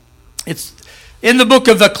It's in the book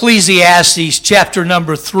of Ecclesiastes, chapter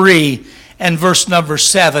number 3 and verse number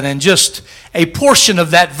 7, and just a portion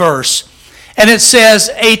of that verse. And it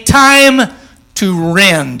says, a time to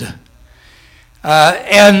rend.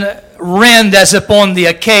 And rend as upon the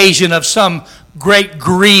occasion of some great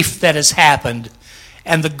grief that has happened,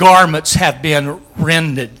 and the garments have been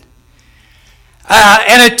rended.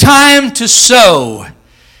 And a time to sow.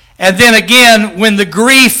 And then again, when the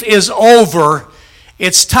grief is over,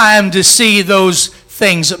 it's time to see those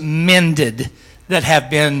things mended that have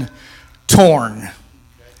been torn.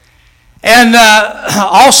 And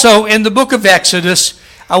also in the book of Exodus,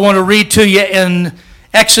 I want to read to you in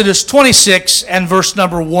Exodus 26 and verse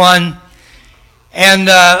number 1. And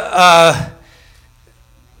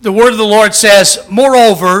the word of the Lord says,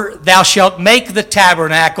 moreover, thou shalt make the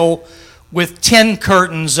tabernacle with 10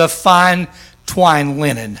 curtains of fine twined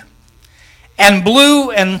linen, and blue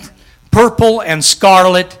and purple and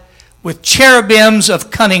scarlet, with cherubims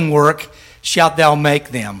of cunning work shalt thou make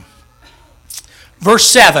them. Verse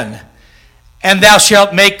 7, and thou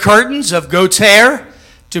shalt make curtains of goat's hair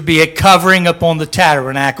to be a covering upon the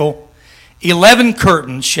tabernacle. 11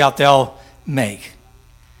 curtains shalt thou make.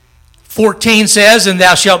 14 says, and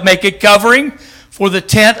thou shalt make a covering for the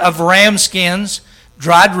tent of ram skins,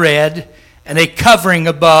 dried red, and a covering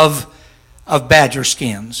above of badger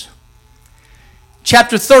skins.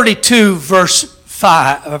 Chapter 32, verse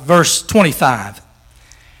 25.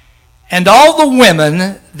 And all the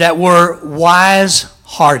women that were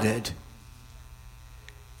wise-hearted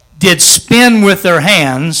did spin with their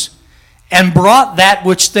hands, and brought that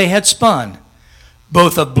which they had spun,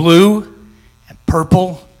 both of blue and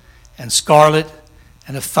purple and scarlet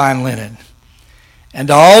and of fine linen.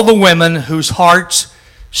 And all the women whose hearts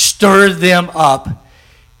stirred them up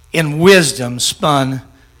in wisdom spun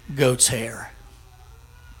goat's hair.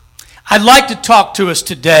 I'd like to talk to us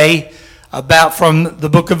today about, from the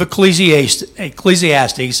book of Ecclesiastes,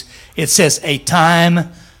 it says, a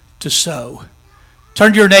time to sow.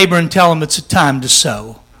 Turn to your neighbor and tell him it's a time to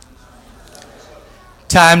sow.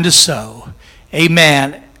 Time to sow.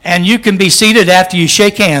 Amen. And you can be seated after you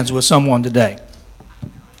shake hands with someone today.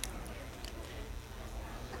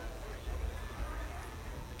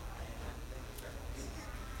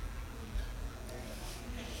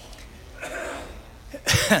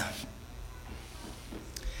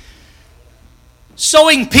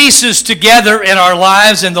 Sewing pieces together in our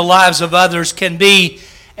lives and the lives of others can be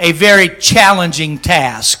a very challenging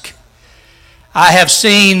task. I have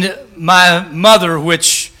seen my mother,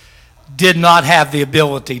 which did not have the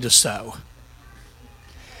ability to sew.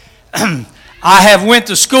 I have went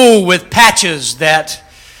to school with patches that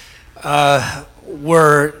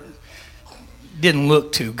didn't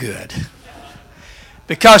look too good,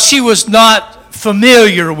 because she was not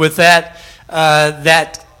familiar with that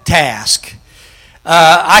task.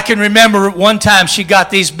 I can remember one time she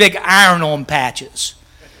got these big iron-on patches.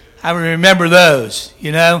 I remember those,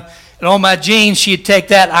 you know. And on my jeans, she'd take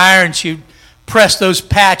that iron, she'd press those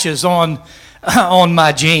patches on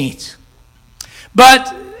my jeans.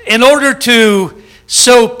 But in order to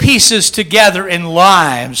sew pieces together in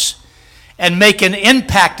lives and make an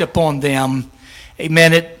impact upon them,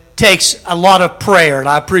 amen, it takes a lot of prayer. And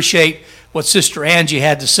I appreciate what Sister Angie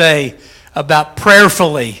had to say about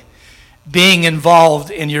prayerfully being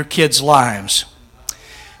involved in your kids' lives.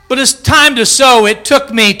 But it's time to sow. It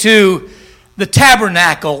took me to the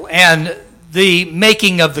tabernacle and the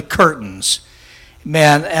making of the curtains.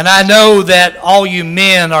 Man, and I know that all you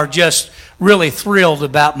men are just really thrilled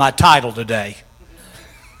about my title today.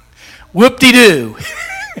 Whoop-de-doo.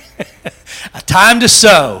 A time to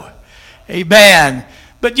sow. Amen.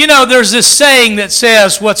 But you know, there's this saying that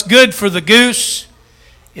says, what's good for the goose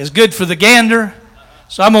is good for the gander.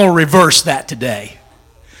 So I'm going to reverse that today.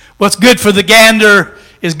 What's good for the gander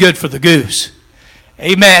is good for the goose.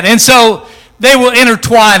 Amen. And so they will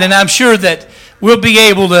intertwine, and I'm sure that we'll be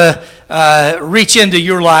able to reach into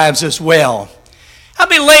your lives as well. How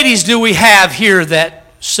many ladies do we have here that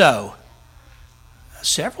sew?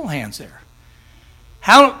 Several hands there.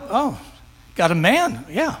 Got a man.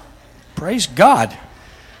 Yeah. Praise God.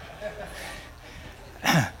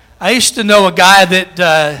 I used to know a guy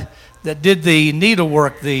that did the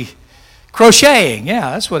needlework, the crocheting.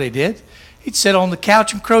 Yeah, that's what he did. He'd sit on the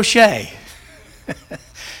couch and crochet.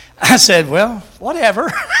 I said, well,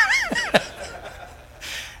 whatever.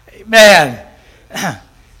 Man,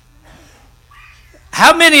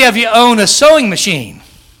 how many of you own a sewing machine?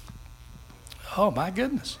 Oh, my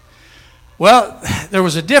goodness. Well, there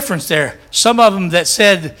was a difference there. Some of them that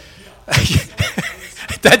said,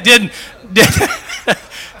 that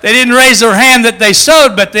They didn't raise their hand that they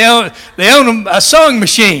sewed, but they own a sewing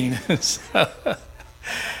machine. So,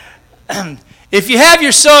 if you have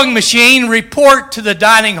your sewing machine, report to the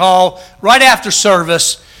dining hall right after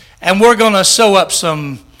service, and we're going to sew up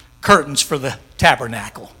some curtains for the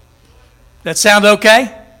tabernacle. That sound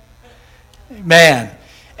okay? Man.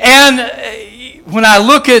 And when I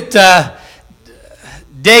look at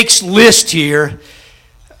Dake's list here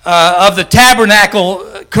of the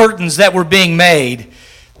tabernacle curtains that were being made,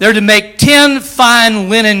 they're to make 10 fine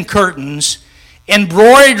linen curtains,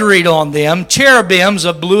 embroidered on them, cherubims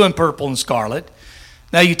of blue and purple and scarlet.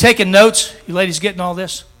 Now, you taking notes? You ladies getting all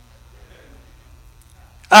this?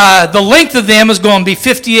 The length of them is going to be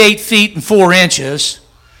 58 feet and 4 inches.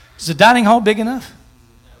 Is the dining hall big enough?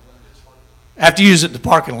 I have to use it in the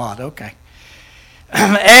parking lot. Okay.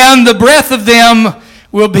 And the breadth of them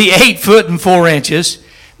will be 8 foot and 4 inches.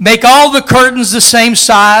 Make all the curtains the same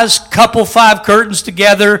size, couple 5 curtains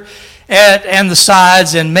together and the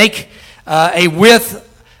sides, and make a width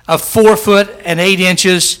of 4 foot and 8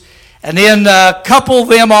 inches. And then couple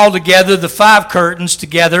them all together, the 5 curtains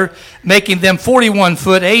together, making them 41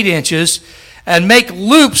 foot 8 inches. And make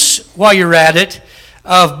loops while you're at it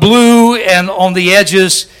of blue and on the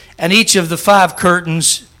edges, and each of the 5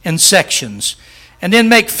 curtains in sections. And then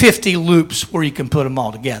make 50 loops where you can put them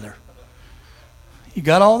all together. You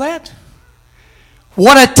got all that?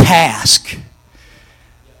 What a task.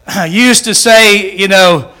 I used to say,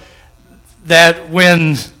 that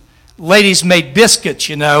when ladies made biscuits,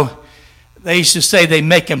 they used to say they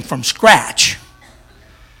make them from scratch.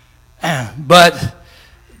 But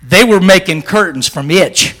they were making curtains from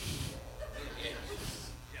itch.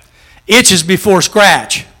 Itch is before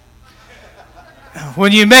scratch.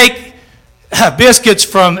 When you make biscuits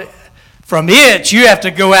from itch, you have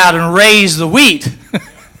to go out and raise the wheat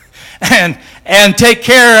and take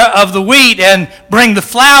care of the wheat and bring the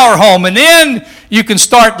flour home, and then you can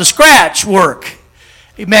start the scratch work.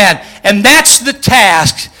 Amen. And that's the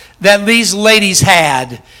task that these ladies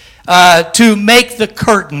had to make the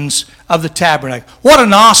curtains of the tabernacle. What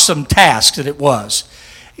an awesome task that it was.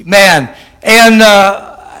 Amen. And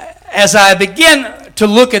as I begin to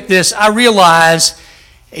look at this, I realize,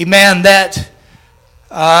 amen, that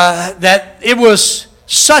it was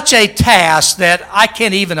such a task that I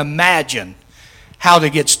can't even imagine how to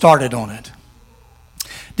get started on it.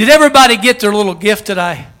 Did everybody get their little gift that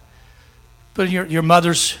I put in your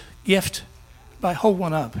mother's gift? Hold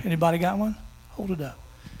one up. Anybody got one? Hold it up.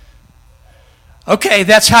 Okay,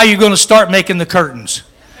 that's how you're going to start making the curtains.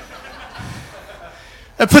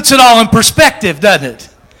 That puts it all in perspective, doesn't it?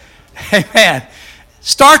 Amen.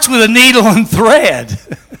 Starts with a needle and thread.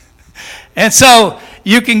 And so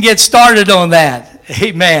you can get started on that.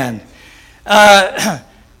 Amen.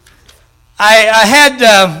 I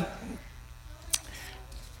had,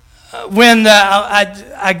 when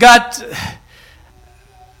I got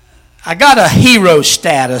a hero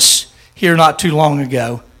status here not too long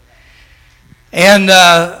ago. And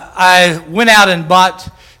I went out and bought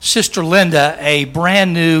Sister Linda a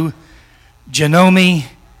brand new Janome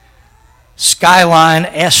Skyline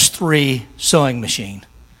S3 sewing machine.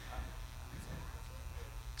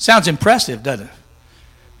 Sounds impressive, doesn't it?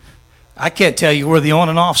 I can't tell you where the on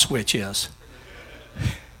and off switch is.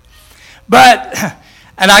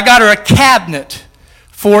 And I got her a cabinet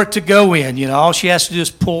for it to go in. All she has to do is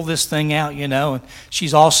pull this thing out, and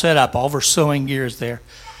she's all set up. All of her sewing gear is there.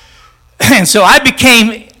 And so I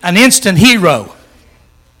became an instant hero.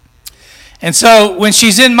 And so when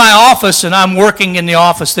she's in my office and I'm working in the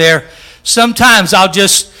office there, sometimes I'll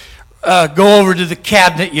just go over to the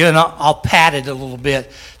cabinet, and I'll pat it a little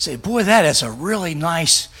bit. Say, boy, that is a really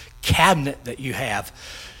nice cabinet that you have.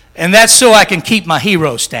 And that's so I can keep my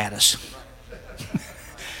hero status.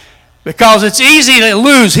 Because it's easy to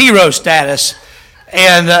lose hero status.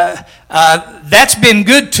 And that's been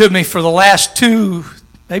good to me for the last 2,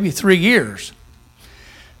 maybe 3 years.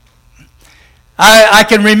 I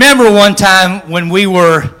can remember one time when we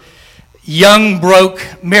were young, broke,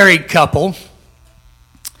 married couple.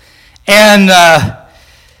 And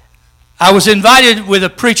I was invited with a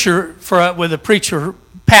preacher,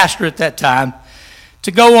 pastor at that time,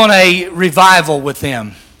 to go on a revival with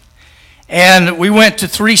them. And we went to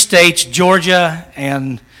 3 states, Georgia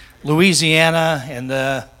and Louisiana, and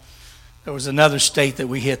there was another state that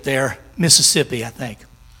we hit there, Mississippi, I think.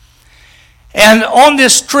 And on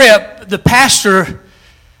this trip, the pastor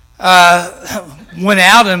went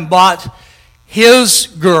out and bought his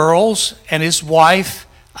girls and his wife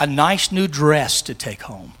a nice new dress to take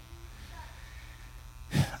home.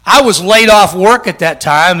 I was laid off work at that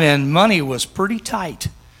time, and money was pretty tight.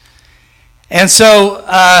 And so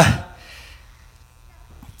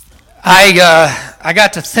I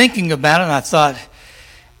got to thinking about it, and I thought,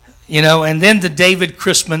 and then the David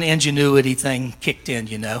Chrisman ingenuity thing kicked in.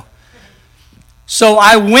 So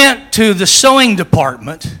I went to the sewing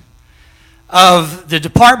department of the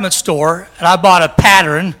department store, and I bought a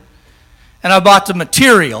pattern, and I bought the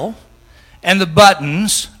material and the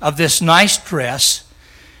buttons of this nice dress.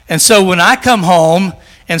 And so when I come home,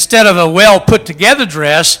 instead of a well put together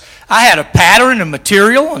dress, I had a pattern and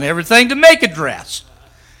material and everything to make a dress.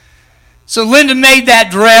 So Linda made that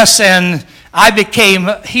dress, and I became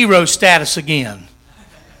hero status again.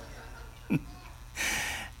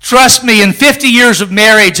 Trust me, in 50 years of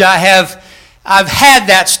marriage, I've had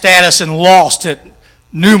that status and lost it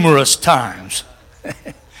numerous times.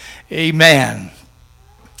 Amen.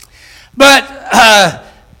 But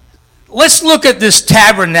let's look at this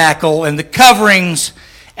tabernacle and the coverings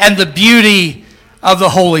and the beauty of the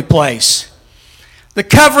holy place. The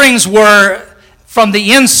coverings were, from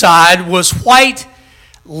the inside, was white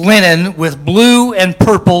linen with blue and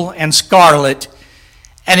purple and scarlet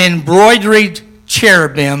and embroidered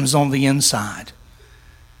cherubims on the inside.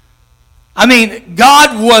 I mean,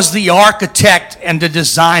 God was the architect and the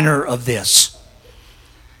designer of this.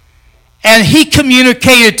 And he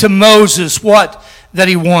communicated to Moses that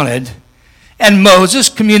he wanted. And Moses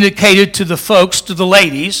communicated to the folks, to the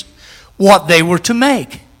ladies, what they were to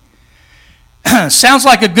make. Sounds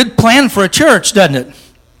like a good plan for a church, doesn't it?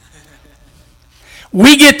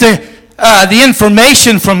 We get the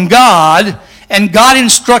information from God, and God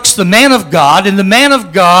instructs the man of God, and the man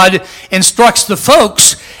of God instructs the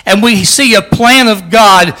folks, and we see a plan of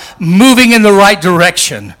God moving in the right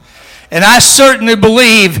direction. And I certainly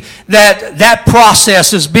believe that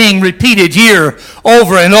process is being repeated here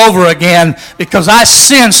over and over again, because I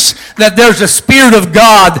sense that there's a Spirit of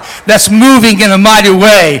God that's moving in a mighty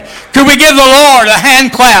way. Could we give the Lord a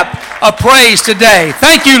hand clap of praise today?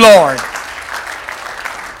 Thank you, Lord.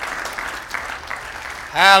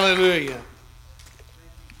 Hallelujah.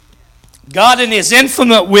 God, in his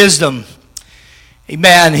infinite wisdom,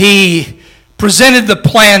 amen, he presented the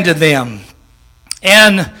plan to them.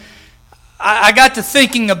 And I got to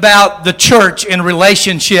thinking about the church in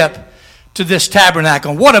relationship to this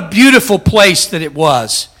tabernacle. What a beautiful place that it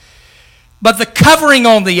was. But the covering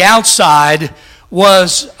on the outside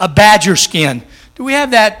was a badger skin. Do we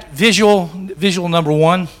have that visual number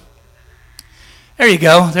 1? There you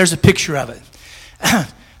go. There's a picture of it.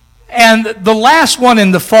 And the last one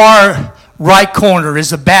in the far right corner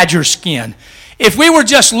is a badger skin. If we were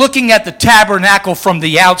just looking at the tabernacle from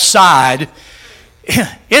the outside,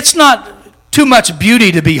 it's not too much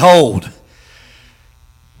beauty to behold.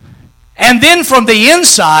 And then from the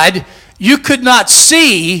inside, you could not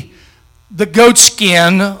see the goat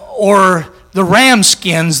skin or the ram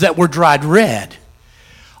skins that were dried red.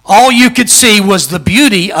 All you could see was the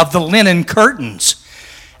beauty of the linen curtains.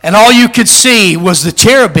 And all you could see was the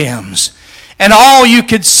cherubims. And all you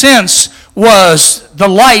could sense was the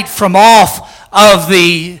light from off of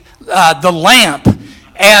the lamp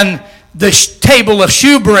and the table of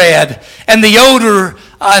shewbread and the odor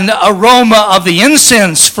and aroma of the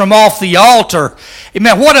incense from off the altar.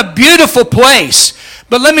 Amen. What a beautiful place.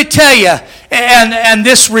 But let me tell you, and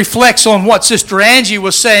this reflects on what Sister Angie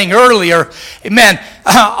was saying earlier, amen,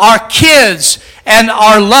 our kids and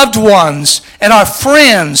our loved ones and our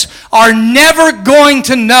friends are never going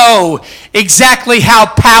to know exactly how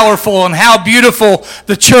powerful and how beautiful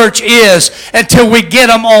the church is until we get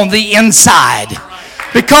them on the inside.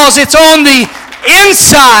 Because it's on the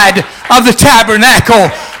inside of the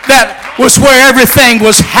tabernacle that was where everything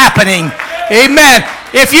was happening. Amen.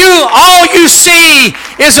 If all you see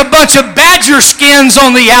is a bunch of badger skins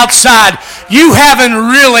on the outside, you haven't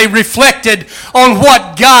really reflected on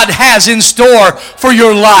what God has in store for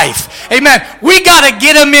your life. Amen. We got to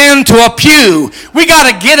get them into a pew. We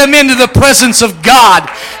got to get them into the presence of God.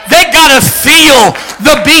 They got to feel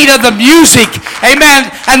the beat of the music.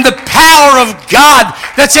 Amen. And the power of God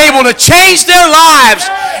that's able to change their lives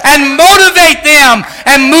and motivate them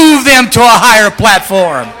and move them to a higher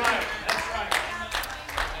platform.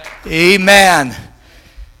 Amen.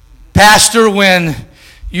 Pastor, when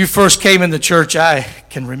you first came in the church, I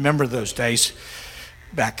can remember those days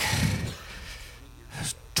back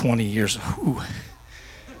 20 years. Ooh.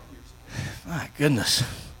 My goodness.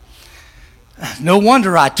 No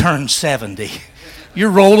wonder I turned 70.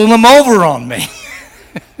 You're rolling them over on me.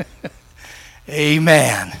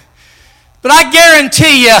 Amen. But I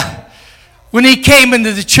guarantee you, when he came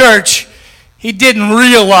into the church, he didn't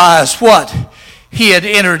realize what he had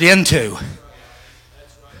entered into.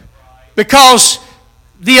 Because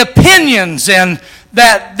the opinions and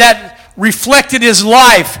that reflected his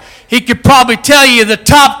life, he could probably tell you the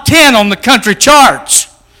top 10 on the country charts.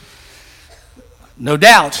 No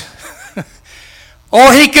doubt.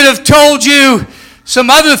 Or he could have told you some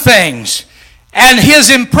other things. And his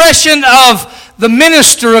impression of the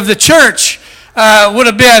minister of the church would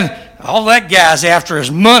have been, all that guy's after his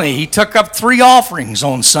money. He took up 3 offerings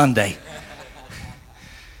on Sunday.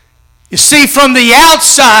 You see, from the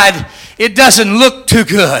outside, it doesn't look too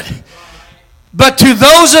good. But to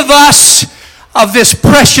those of us of this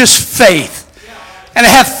precious faith, and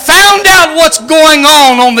have found out what's going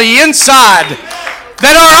on the inside,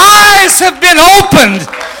 that our eyes have been opened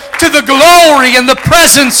to the glory and the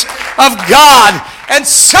presence of God. And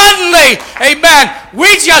suddenly, amen,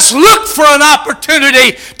 we just look for an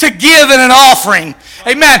opportunity to give in an offering.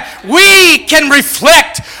 Amen. We can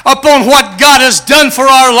reflect upon what God has done for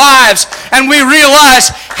our lives, and we realize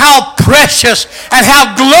how precious and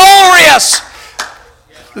how glorious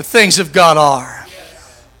the things of God are.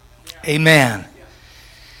 Amen.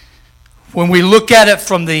 When we look at it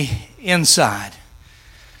from the inside,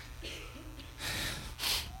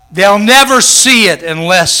 they'll never see it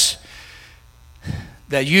unless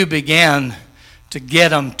that you begin to get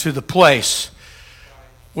them to the place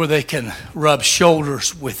where they can rub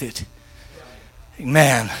shoulders with it.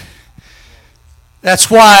 Amen. That's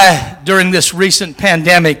why during this recent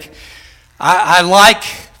pandemic, I like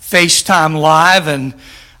FaceTime Live, and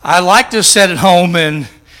I like to sit at home in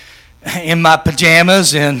my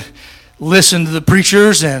pajamas and listen to the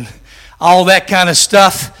preachers and all that kind of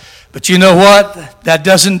stuff. But you know what? That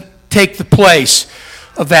doesn't take the place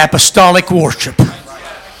of apostolic worship.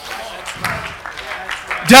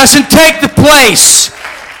 Doesn't take the place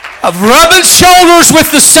of rubbing shoulders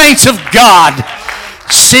with the saints of God,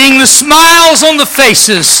 seeing the smiles on the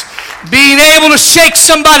faces, being able to shake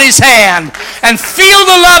somebody's hand and feel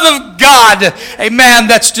the love of God, amen,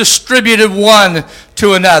 that's distributed one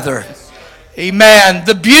to another. Amen.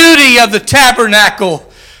 The beauty of the tabernacle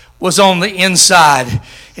was on the inside.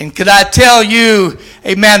 And could I tell you,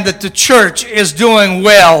 amen, that the church is doing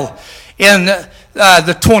well in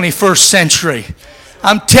the 21st century.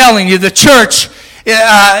 I'm telling you, the church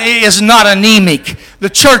is not anemic. The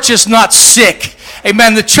church is not sick.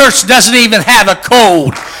 Amen. The church doesn't even have a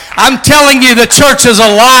cold. I'm telling you, the church is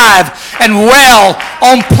alive and well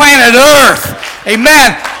on planet Earth.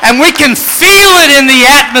 Amen. And we can feel it in the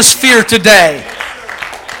atmosphere today.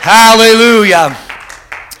 Hallelujah.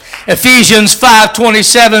 Ephesians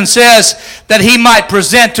 5:27 says that he might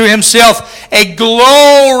present to himself a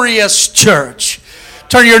glorious church.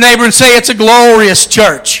 Turn to your neighbor and say, it's a glorious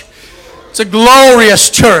church. It's a glorious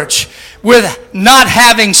church with not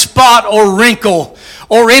having spot or wrinkle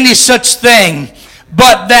or any such thing,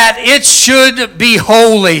 but that it should be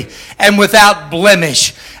holy and without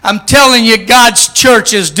blemish. I'm telling you, God's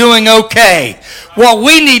church is doing okay. What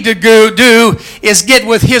we need to do is get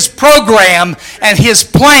with his program and his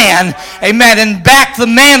plan, amen, and back the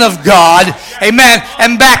man of God, amen,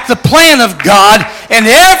 and back the plan of God, and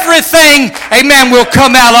everything, amen, will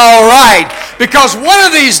come out all right. Because one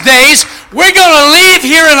of these days, we're going to leave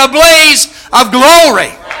here in a blaze of glory.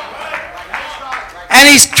 And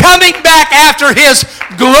he's coming back after his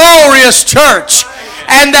glorious church.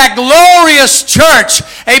 And that glorious church,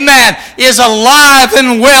 amen, is alive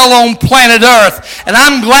and well on planet Earth. And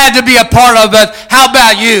I'm glad to be a part of it. How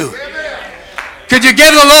about you? Could you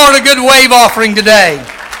give the Lord a good wave offering today?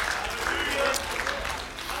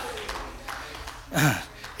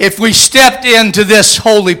 If we stepped into this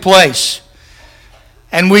holy place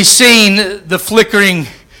and we seen the flickering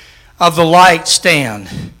of the light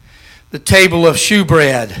stand, the table of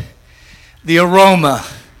shewbread, the aroma,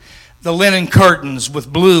 the linen curtains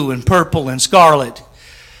with blue and purple and scarlet,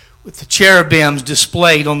 with the cherubims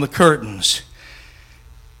displayed on the curtains.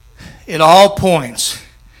 It all points.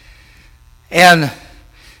 And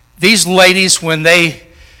these ladies, when they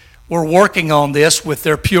were working on this with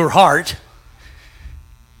their pure heart,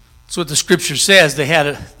 that's what the scripture says.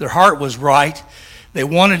 Their heart was right. They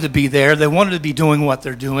wanted to be there. They wanted to be doing what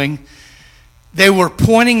they're doing. They were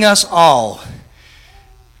pointing us all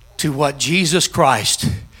to what Jesus Christ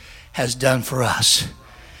has done for us.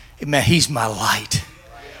 Amen. He's my light.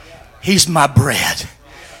 He's my bread.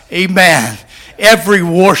 Amen. Every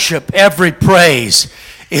worship, every praise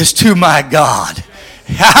is to my God.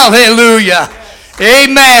 Hallelujah.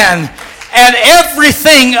 Amen. And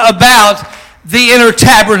everything about the inner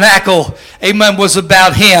tabernacle, amen, was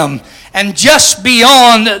about him. And just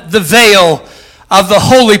beyond the veil of the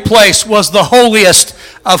holy place was the holiest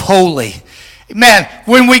of holy. Man,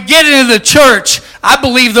 when we get into the church, I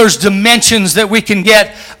believe there's dimensions that we can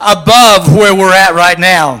get above where we're at right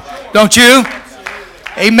now. Don't you?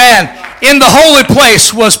 Amen. in the holy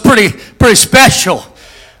place was pretty special.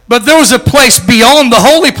 But there was a place beyond the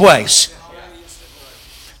holy place.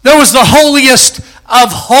 There was the holiest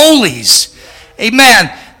of holies.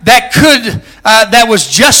 Amen. That was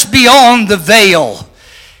just beyond the veil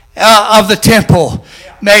of the temple.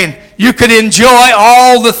 Man, you could enjoy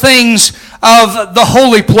all the things of the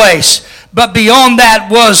holy place. But beyond that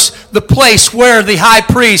was the place where the high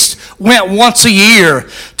priest went once a year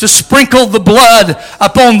to sprinkle the blood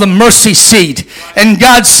upon the mercy seat. And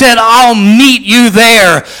God said, I'll meet you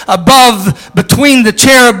there between the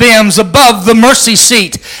cherubims, above the mercy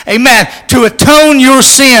seat. Amen. To atone your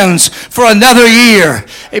sins for another year.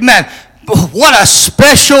 Amen. What a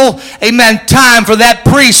special, amen, time for that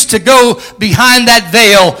priest to go behind that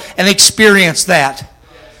veil and experience that.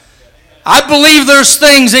 I believe there's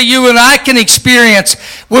things that you and I can experience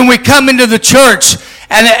when we come into the church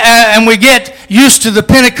and we get used to the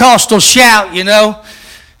Pentecostal shout, you know.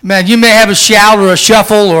 Man, you may have a shout or a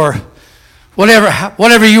shuffle or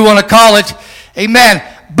whatever you want to call it. Amen.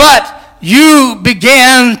 But you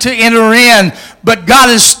began to enter in, but God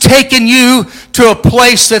has taken you to a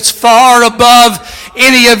place that's far above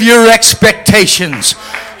any of your expectations.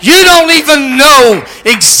 You don't even know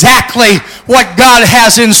exactly what God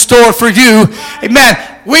has in store for you.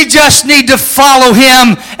 Amen. We just need to follow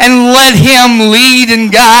Him and let Him lead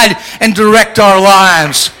and guide and direct our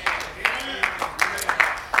lives.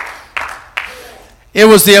 It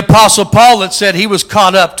was the Apostle Paul that said he was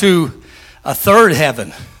caught up to a third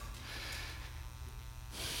heaven.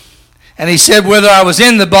 And he said, whether I was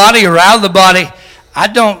in the body or out of the body, I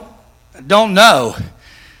don't know.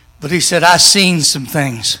 But he said, I seen some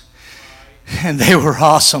things, and they were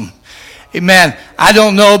awesome. Amen. I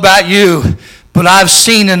don't know about you, but I've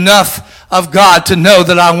seen enough of God to know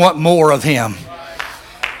that I want more of Him.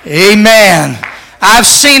 Amen. I've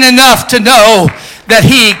seen enough to know that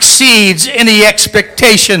He exceeds any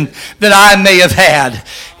expectation that I may have had.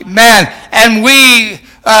 Amen. And we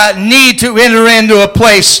need to enter into a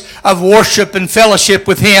place of worship and fellowship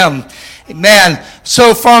with Him. Amen.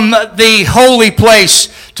 So from the holy place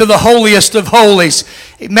to the holiest of holies,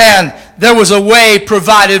 amen, there was a way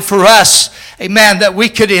provided for us, amen, that we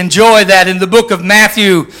could enjoy that. In the book of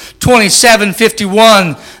Matthew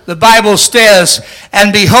 27:51, the Bible says,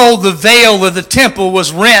 and behold, the veil of the temple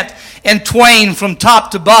was rent in twain from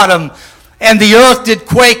top to bottom, and the earth did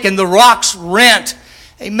quake, and the rocks rent.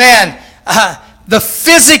 Amen. The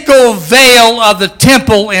physical veil of the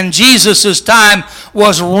temple in Jesus' time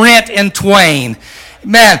was rent in twain.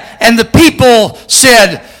 Amen. And the people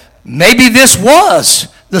said, maybe this was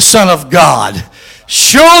the Son of God.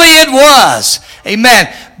 Surely it was.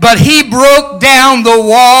 Amen. But He broke down the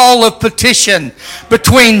wall of partition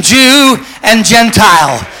between Jew and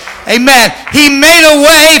Gentile. Amen. He made a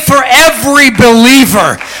way for every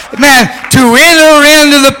believer, amen, to enter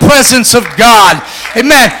into the presence of God.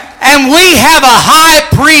 Amen. And we have a high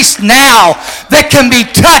priest now that can be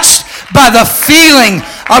touched by the feeling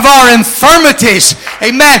of our infirmities.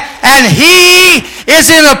 Amen. And He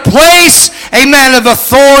is in a place, amen, of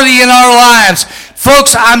authority in our lives.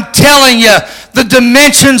 Folks, I'm telling you, the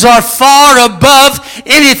dimensions are far above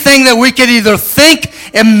anything that we could either think,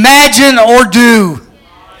 imagine, or do.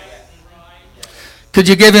 Could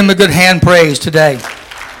you give Him a good hand praise today?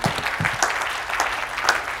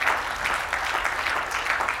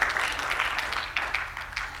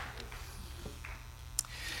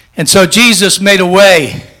 And so Jesus made a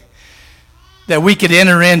way that we could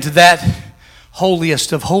enter into that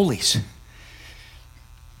holiest of holies.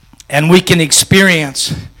 And we can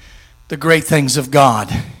experience the great things of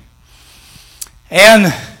God.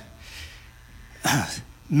 And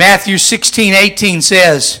Matthew 16:18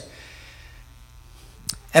 says,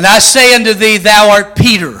 and I say unto thee, thou art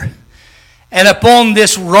Peter, and upon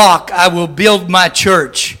this rock I will build my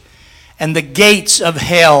church, and the gates of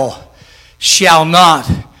hell shall not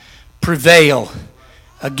prevail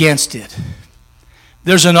against it.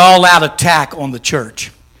 There's an all-out attack on the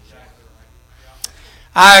church.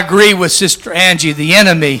 I agree with Sister Angie. The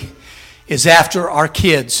enemy is after our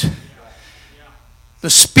kids. The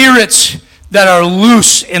spirits that are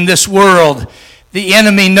loose in this world, the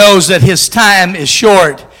enemy knows that his time is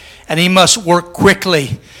short and he must work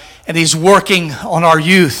quickly. And he's working on our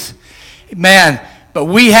youth. Amen. But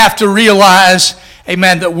we have to realize,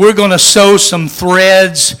 amen, that we're going to sow some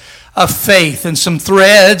threads of faith and some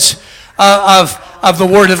threads of the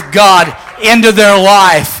Word of God into their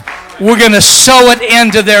life. We're going to sow it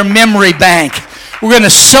into their memory bank. We're going to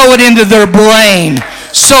sow it into their brain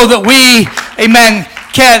so that we, amen,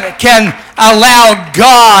 can allow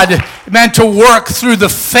God, amen, to work through the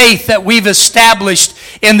faith that we've established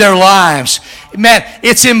in their lives. Amen.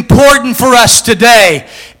 It's important for us today,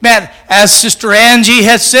 amen, as Sister Angie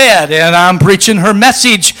has said, and I'm preaching her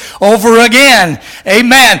message over again,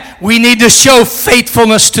 amen, we need to show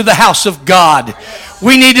faithfulness to the house of God.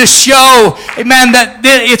 We need to show, amen, that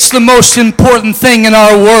it's the most important thing in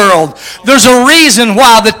our world. There's a reason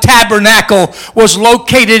why the tabernacle was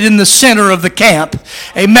located in the center of the camp.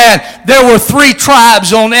 Amen. There were 3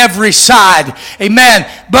 tribes on every side. Amen.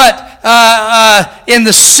 But in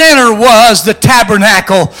the center was the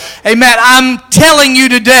tabernacle. Amen. I'm telling you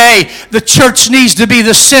today, the church needs to be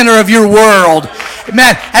the center of your world.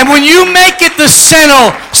 Amen. And when you make it the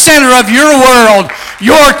center of your world,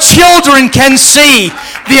 your children can see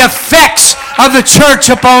the effects of the church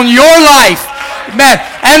upon your life. Amen.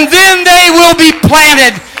 And then they will be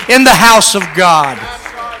planted in the house of God.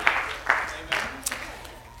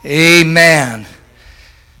 Amen.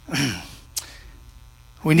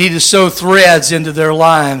 We need to sow threads into their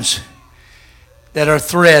lives that are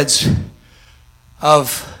threads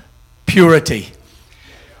of purity.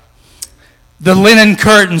 The linen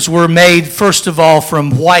curtains were made, first of all,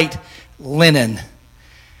 from white linen.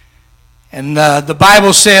 And the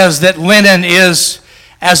Bible says that linen is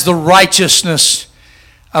as the righteousness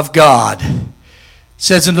of God. It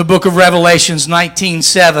says in the book of Revelations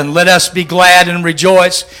 19:7, "Let us be glad and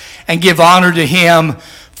rejoice and give honor to him,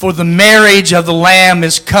 for the marriage of the Lamb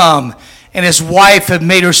is come, and his wife had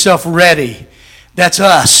made herself ready." That's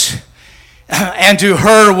us. "And to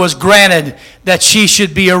her was granted that she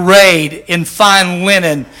should be arrayed in fine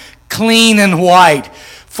linen, clean and white.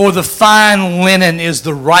 For the fine linen is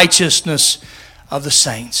the righteousness of the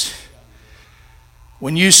saints."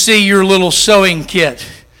 When you see your little sewing kit,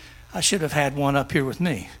 I should have had one up here with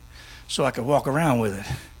me so I could walk around with it.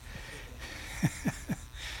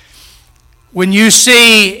 When you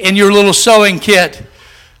see in your little sewing kit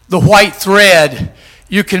the white thread,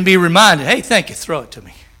 you can be reminded, hey, thank you, throw it to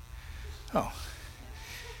me. Oh,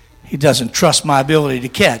 he doesn't trust my ability to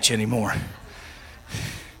catch anymore.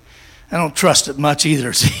 I don't trust it much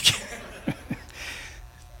either, Zeke.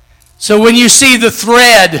 So when you see the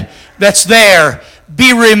thread that's there,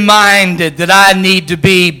 be reminded that I need to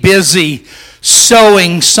be busy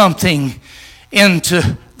sewing something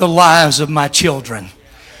into the lives of my children.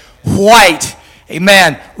 White,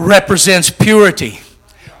 amen, represents purity,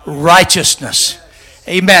 righteousness.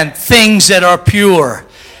 Amen. Things that are pure.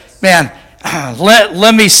 Man,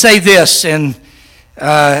 let me say this, and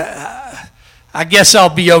I guess I'll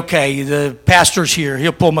be okay. The pastor's here.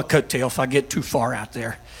 He'll pull my coattail if I get too far out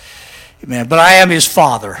there. Amen. But I am his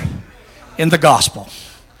father in the gospel.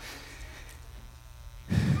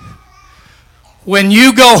 When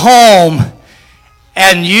you go home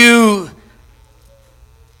and you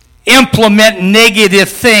implement negative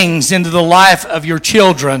things into the life of your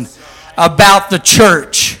children about the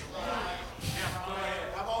church,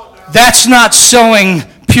 that's not sewing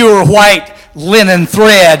pure white linen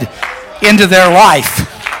thread into their life.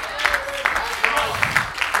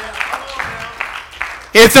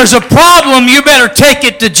 If there's a problem, you better take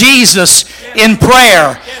it to Jesus in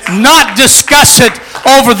prayer, not discuss it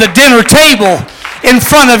over the dinner table in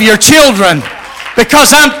front of your children.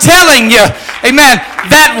 Because I'm telling you, amen,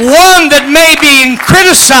 that one that may be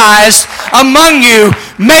criticized among you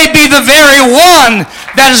may be the very one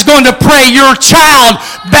that is going to pray your child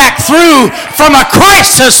back through from a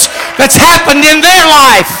crisis that's happened in their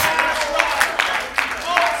life.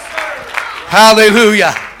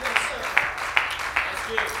 Hallelujah.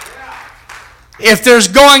 If there's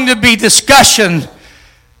going to be discussion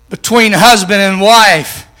between husband and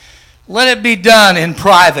wife, let it be done in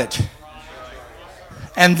private.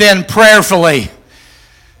 And then prayerfully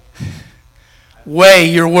weigh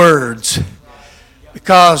your words,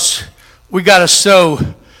 because we got to sow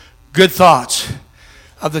good thoughts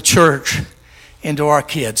of the church into our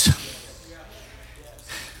kids.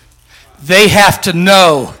 They have to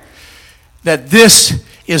know that this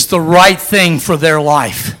is the right thing for their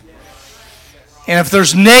life. And if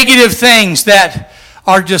there's negative things that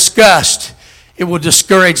are discussed, it will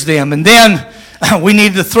discourage them. And then we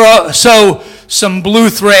need to sow some blue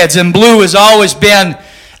threads. And blue has always been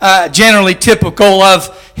generally typical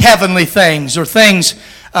of heavenly things, or things,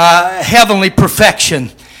 heavenly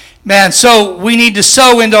perfection. Man, so we need to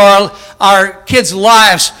sow into our kids'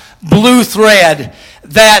 lives blue thread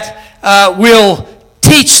that will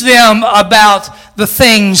teach them about the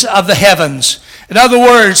things of the heavens. In other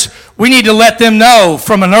words, we need to let them know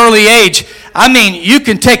from an early age. I mean, you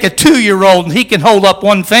can take a 2-year-old and he can hold up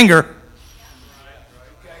one finger.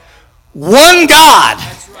 One God.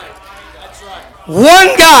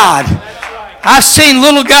 One God. I've seen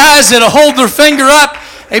little guys that'll hold their finger up.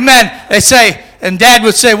 Amen. They say, and Dad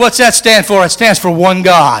would say, what's that stand for? It stands for one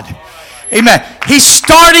God. Amen. He's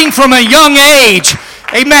starting from a young age,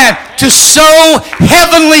 amen, to sow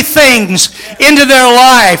heavenly things into their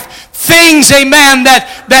life. Things, amen,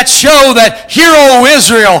 that show that, hear, O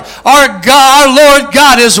Israel, our God, our Lord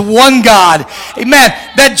God is one God. Amen.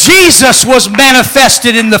 That Jesus was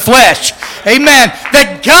manifested in the flesh. Amen.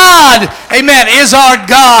 That God, amen, is our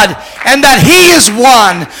God, and that He is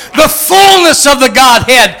one. The fullness of the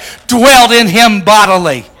Godhead dwelled in Him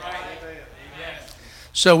bodily.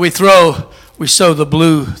 So we sow the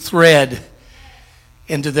blue thread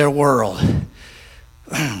into their world.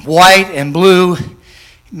 White and blue.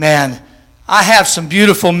 Man, I have some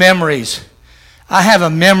beautiful memories. I have a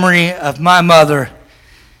memory of my mother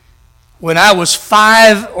when I was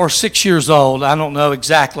 5 or 6 years old. I don't know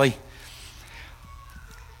exactly.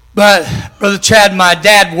 But Brother Chad, my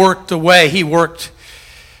dad worked away. He worked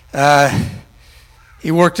in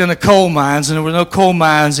the coal mines, and there were no coal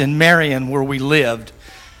mines in Marion where we lived.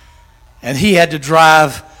 And he had to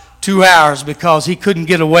drive 2 hours because he couldn't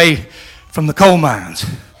get away from the coal mines.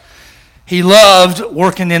 He loved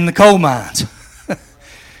working in the coal mines.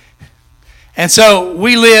 And so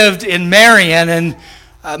we lived in Marion, and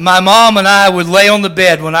my mom and I would lay on the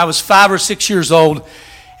bed when I was 5 or 6 years old,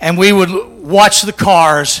 and we would watch the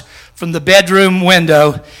cars from the bedroom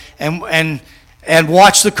window and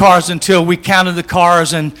watch the cars until we counted the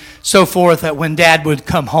cars and so forth, that when Dad would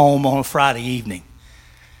come home on a Friday evening.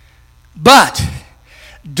 But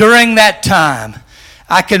during that time,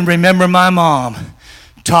 I can remember my mom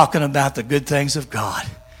talking about the good things of God.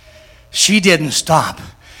 She didn't stop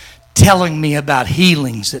telling me about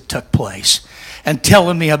healings that took place, and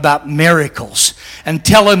telling me about miracles, and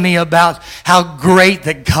telling me about how great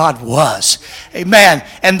that God was. Amen.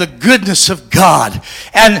 And the goodness of God.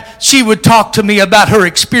 And she would talk to me about her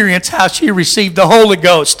experience, how she received the Holy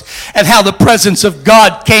Ghost, and how the presence of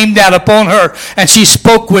God came down upon her, and she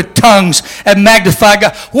spoke with tongues and magnified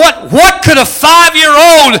God. What could a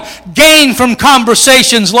 5-year-old gain from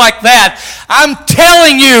conversations like that? I'm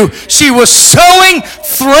telling you, she was sowing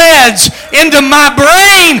threads into my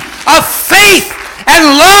brain of faith and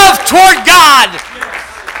love toward God.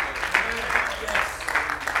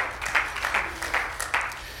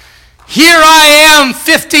 Here I am,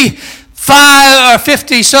 55 or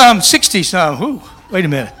 50-some, 60-some. Ooh, wait a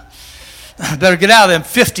minute. I better get out of them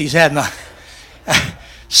 50s, hadn't I?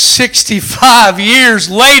 65 years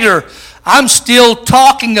later, I'm still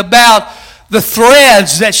talking about the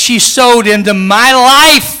threads that she sewed into my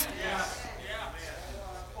life.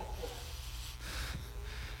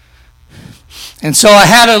 And so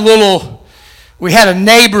we had a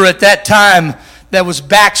neighbor at that time that was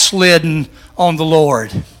backslidden on the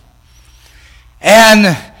Lord. And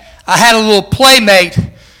I had a little playmate,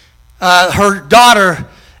 her daughter,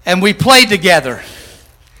 and we played together.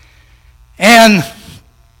 And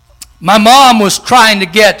my mom was trying to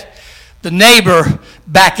get the neighbor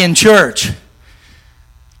back in church.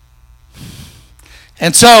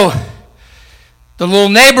 And so the little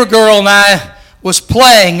neighbor girl and I was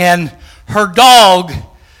playing, and her dog,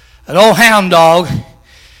 an old hound dog,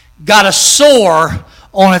 got a sore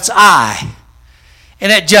on its eye.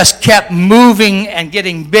 And it just kept moving and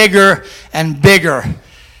getting bigger and bigger.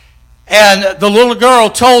 And the little girl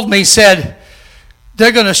told me, said,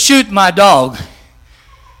 they're going to shoot my dog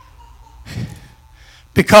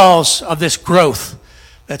because of this growth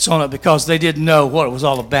that's on it, because they didn't know what it was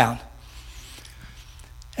all about.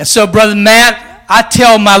 And so, Brother Matt, I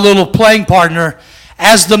tell my little playing partner,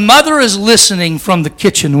 as the mother is listening from the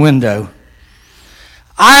kitchen window,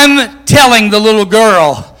 I'm telling the little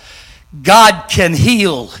girl, God can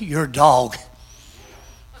heal your dog.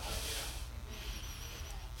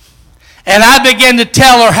 And I began to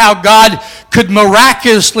tell her how God could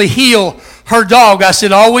miraculously heal her dog. I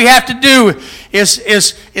said, all we have to do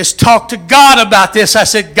is talk to God about this. I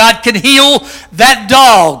said, God can heal that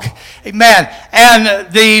dog. Amen.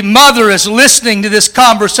 And the mother is listening to this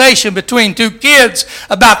conversation between two kids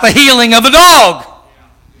about the healing of a dog.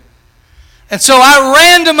 And so I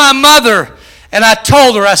ran to my mother and I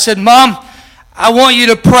told her, I said, Mom, I want you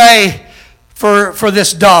to pray for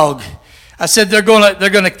this dog. I said, they're going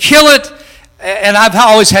to kill it, and I've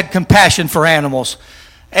always had compassion for animals.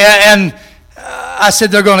 And I said,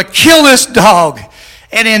 they're going to kill this dog.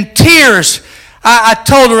 And in tears, I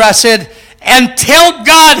told her, I said, and tell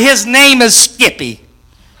God his name is Skippy.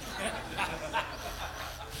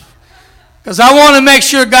 Because I want to make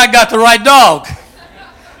sure God got the right dog.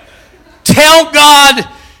 Tell God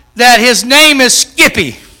that his name is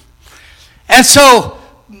Skippy. And so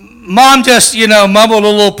Mom just, mumbled a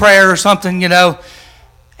little prayer or something, And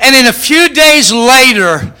then a few days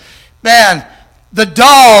later, man, the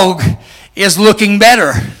dog is looking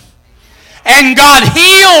better. And God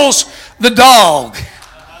heals the dog.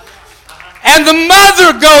 And the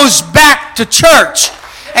mother goes back to church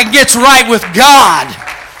and gets right with God.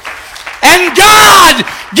 And God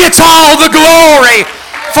gets all the glory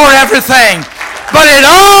for everything. But it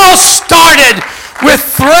all started with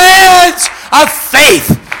threads of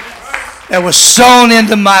faith that was sown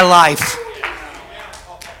into my life.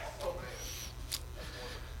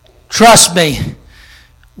 Trust me,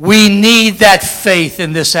 we need that faith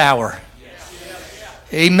in this hour.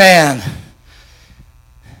 Amen.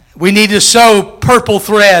 We need to sow purple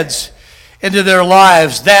threads into their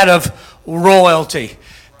lives, that of royalty.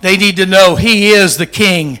 They need to know He is the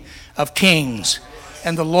King of kings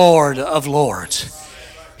and the Lord of lords.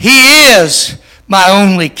 He is my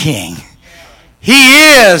only King.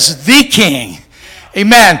 He is the King.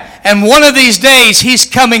 Amen. And one of these days, He's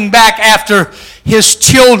coming back after His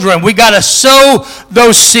children. We got to sow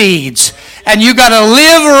those seeds. And you got to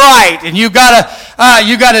live right. And you got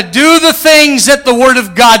to do the things that the Word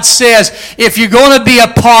of God says if you're going to be a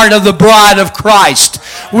part of the bride of Christ.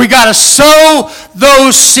 We got to sow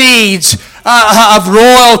those seeds of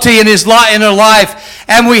royalty in her life.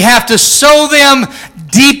 And we have to sow them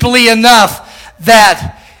deeply enough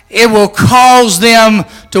that it will cause them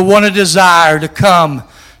to want to desire to come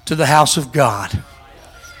to the house of God.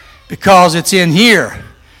 Because it's in here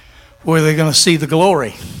where they're going to see the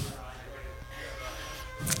glory.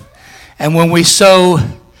 And when we sow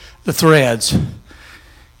the threads,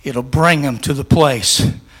 it'll bring them to the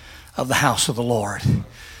place of the house of the Lord.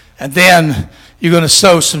 And then you're going to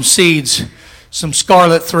sow some seeds, some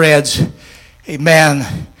scarlet threads,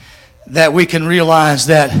 amen, that we can realize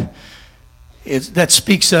that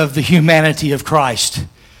speaks of the humanity of Christ.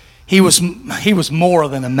 He was more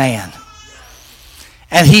than a man.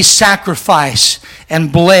 And He sacrificed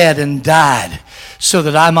and bled and died so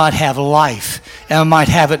that I might have life and I might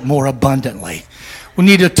have it more abundantly. We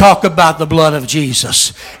need to talk about the blood of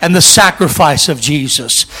Jesus and the sacrifice of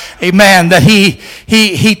Jesus. Amen. That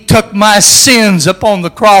He took my sins upon the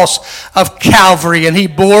cross of Calvary and He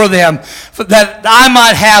bore them that I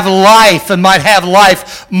might have life and might have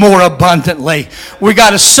life more abundantly. We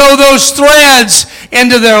got to sow those threads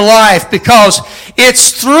into their life because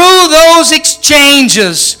it's through those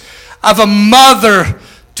exchanges of a mother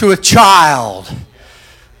to a child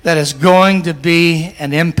that is going to be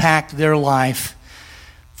and impact their life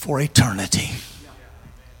for eternity.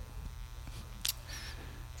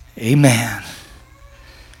 Amen.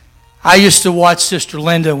 I used to watch Sister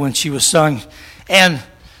Linda when she was sung, and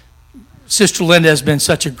Sister Linda has been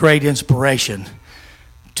such a great inspiration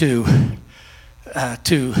to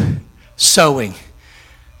sewing.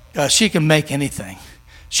 She can make anything.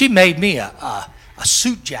 She made me a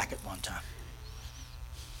suit jacket one time.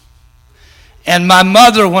 And my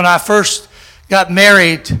mother, when I first got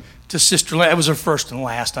married to Sister Linda, it was her first and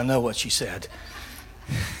last. I know what she said.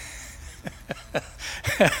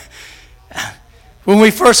 When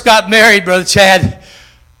we first got married, Brother Chad,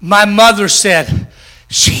 my mother said,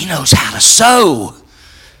 "She knows how to sew."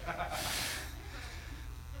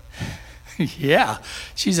 Yeah,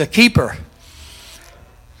 she's a keeper.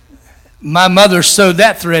 My mother sewed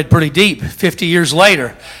that thread pretty deep 50 years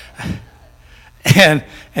later.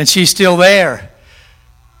 And she's still there.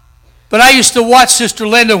 But I used to watch Sister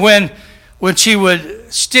Linda when she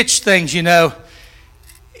would stitch things,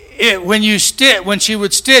 when she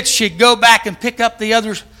would stitch, she'd go back and pick up the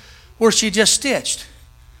others where she just stitched.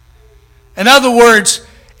 In other words,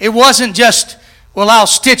 it wasn't just, well, I'll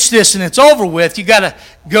stitch this and it's over with. You got to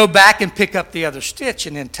go back and pick up the other stitch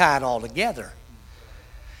and then tie it all together.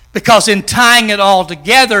 Because in tying it all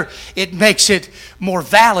together, it makes it more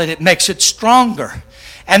valid. It makes it stronger.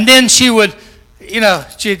 And then she would,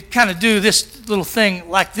 she'd kind of do this little thing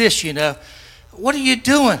like this, What are you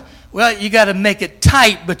doing? Well, you got to make it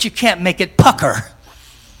tight, but you can't make it pucker.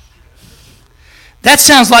 That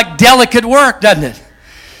sounds like delicate work, doesn't it?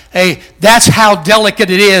 Hey, that's how delicate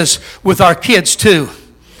it is with our kids too.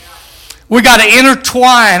 We got to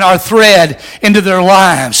intertwine our thread into their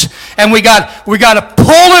lives. And we got to pull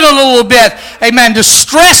it a little bit, amen, to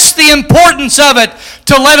stress the importance of it,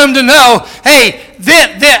 to let them to know, hey,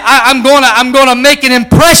 I'm going to make an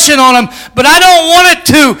impression on them, but I don't want it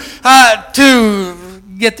to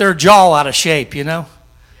get their jaw out of shape, I don't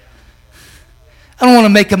want to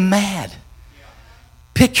make them mad.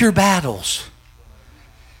 Pick your battles.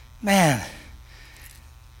 Man.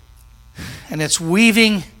 And it's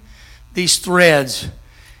weaving these threads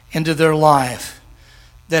into their life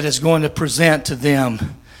that is going to present to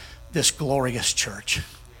them this glorious church.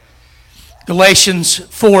 Galatians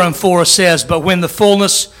 4:4 says, "But when the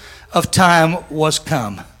fullness of time was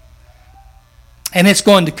come," and it's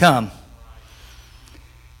going to come.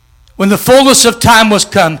 When the fullness of time was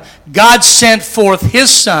come, God sent forth His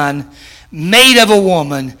Son, made of a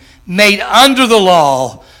woman, made under the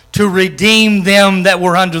law, to redeem them that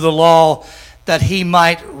were under the law, that He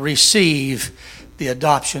might receive the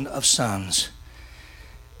adoption of sons.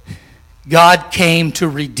 God came to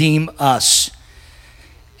redeem us.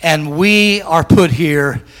 And we are put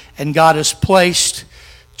here, and God has placed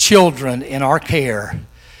children in our care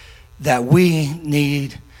that we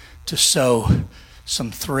need to sow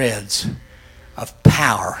some threads of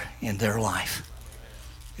power in their life.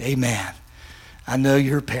 Amen. I know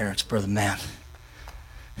your parents, Brother Matt.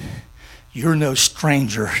 You're no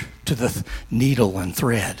stranger to the needle and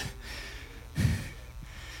thread.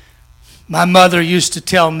 My mother used to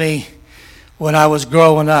tell me when I was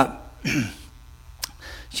growing up,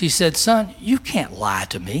 she said, "Son, you can't lie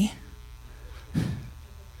to me."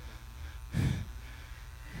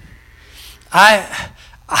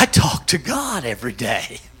 I talk to God every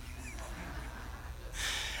day.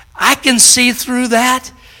 I can see through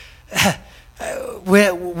that.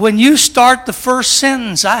 When you start the first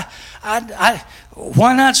sentence,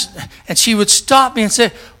 why not? And she would stop me and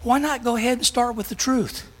say, "Why not go ahead and start with the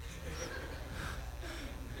truth?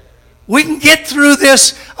 We can get through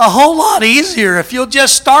this a whole lot easier if you'll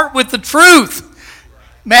just start with the truth."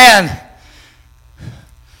 Man,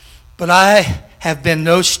 but I have been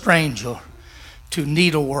no stranger to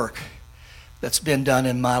needlework that's been done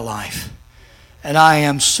in my life. And I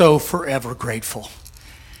am so forever grateful.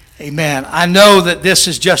 Amen. I know that this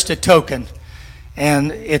is just a token,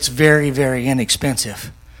 and it's very, very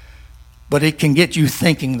inexpensive. But it can get you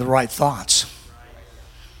thinking the right thoughts.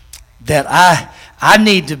 That I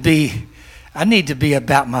need to be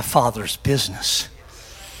about my Father's business.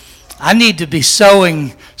 I need to be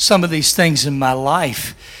sowing some of these things in my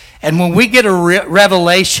life. And when we get a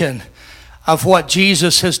revelation of what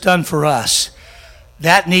Jesus has done for us,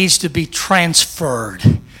 that needs to be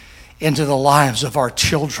transferred into the lives of our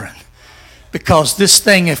children. Because this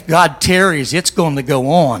thing, if God tarries, it's going to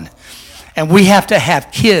go on. And we have to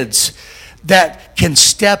have kids that can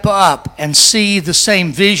step up and see the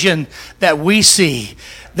same vision that we see,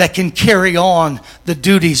 that can carry on the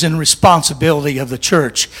duties and responsibility of the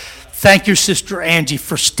church. Thank you, Sister Angie,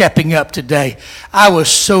 for stepping up today. I was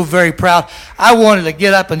so very proud. I wanted to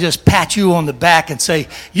get up and just pat you on the back and say,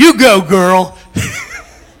 "You go, girl."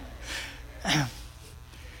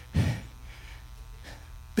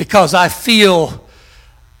 Because I feel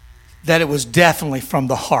that it was definitely from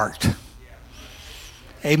the heart.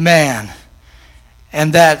 Amen.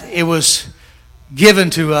 And that it was given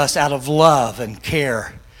to us out of love and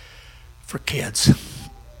care for kids.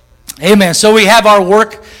 Amen. So we have our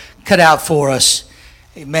work cut out for us.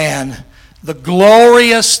 Amen. The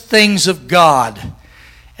glorious things of God.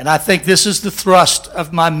 And I think this is the thrust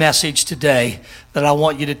of my message today that I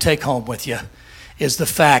want you to take home with you, is the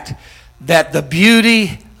fact that the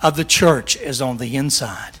beauty of the church is on the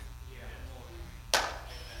inside.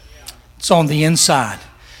 It's on the inside.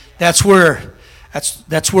 That's where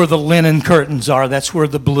the linen curtains are. That's where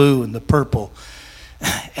the blue and the purple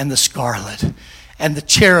and the scarlet and the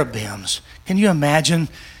cherubims. Can you imagine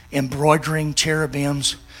embroidering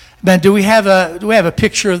cherubims? Man, do we have a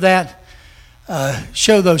picture of that?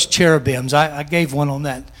 Show those cherubims. I gave one on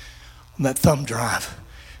that thumb drive.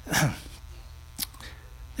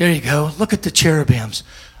 There you go. Look at the cherubims.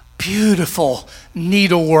 Beautiful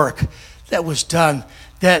needlework that was done.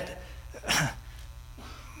 That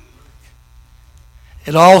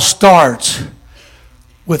it all starts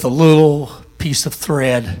with a little piece of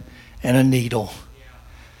thread and a needle.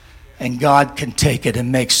 And God can take it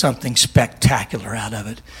and make something spectacular out of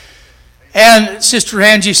it. And Sister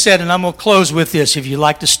Angie said, and I'm going to close with this if you'd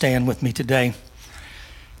like to stand with me today.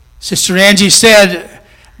 Sister Angie said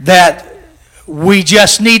that we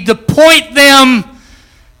just need to point them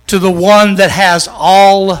to the one that has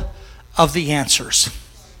all of the answers.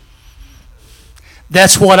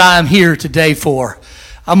 That's what I'm here today for.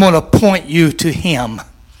 I'm going to point you to Him,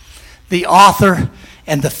 the author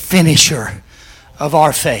and the finisher of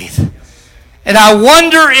our faith. And I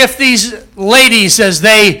wonder if these ladies, as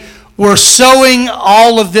they were sewing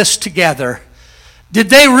all of this together, did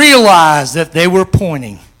they realize that they were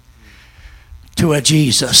pointing to a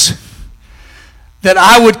Jesus that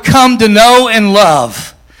I would come to know and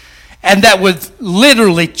love, and that would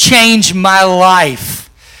literally change my life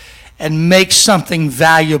and make something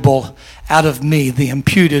valuable out of me, the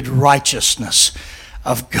imputed righteousness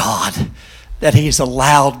of God that He's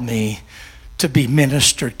allowed me to be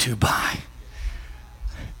ministered to by.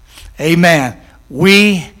 Amen.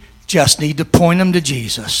 We just need to point them to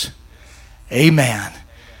Jesus. Amen.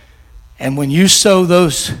 And when you sew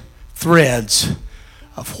those threads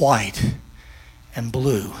of white and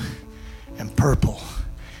blue and purple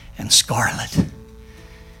and scarlet,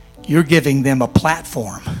 you're giving them a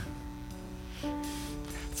platform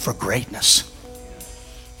for greatness.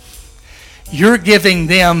 You're giving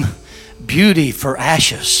them beauty for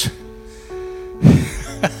ashes.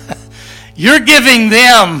 You're giving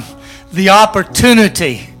them the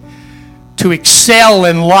opportunity to excel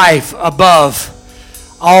in life above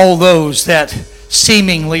all those that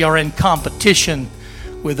seemingly are in competition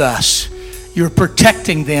with us. You're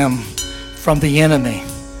protecting them from the enemy.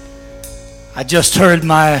 I just heard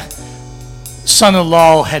my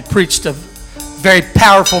son-in-law had preached a very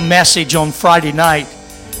powerful message on Friday night,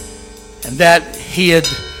 and that he had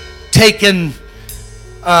taken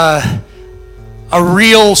a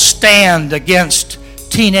real stand against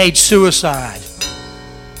teenage suicide.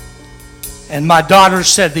 And my daughter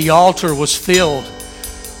said the altar was filled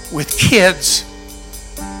with kids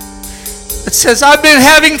that says, I've been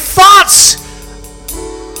having thoughts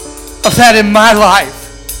of that in my life.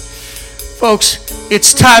 Folks,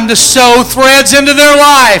 it's time to sew threads into their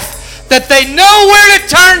life that they know where to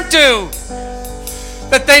turn to,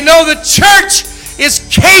 that they know the church is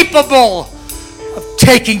capable of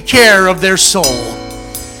taking care of their soul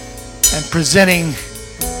and presenting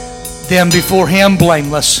them before Him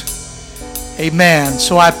blameless. Amen.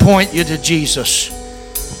 So I point you to Jesus.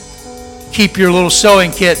 Keep your little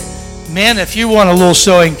sewing kit. Men, if you want a little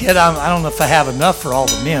sewing kit, I don't know if I have enough for all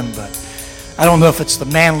the men, but I don't know if it's the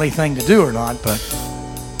manly thing to do or not, but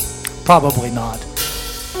probably not.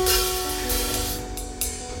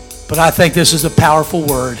 But I think this is a powerful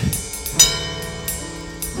word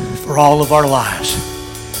for all of our lives.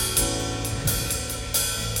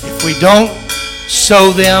 If we don't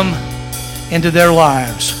sow them into their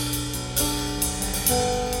lives,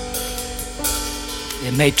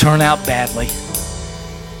 it may turn out badly,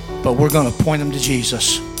 but we're going to point them to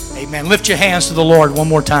Jesus. Amen. Lift your hands to the Lord one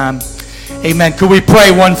more time. Amen. Could we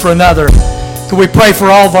pray one for another? Could we pray for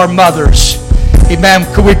all of our mothers? Amen.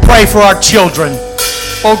 Could we pray for our children?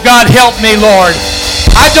 Oh, God, help me, Lord.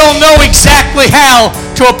 I don't know exactly how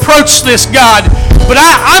to approach this, God, but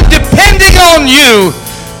I'm depending on you.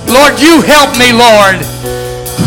 Lord, you help me, Lord.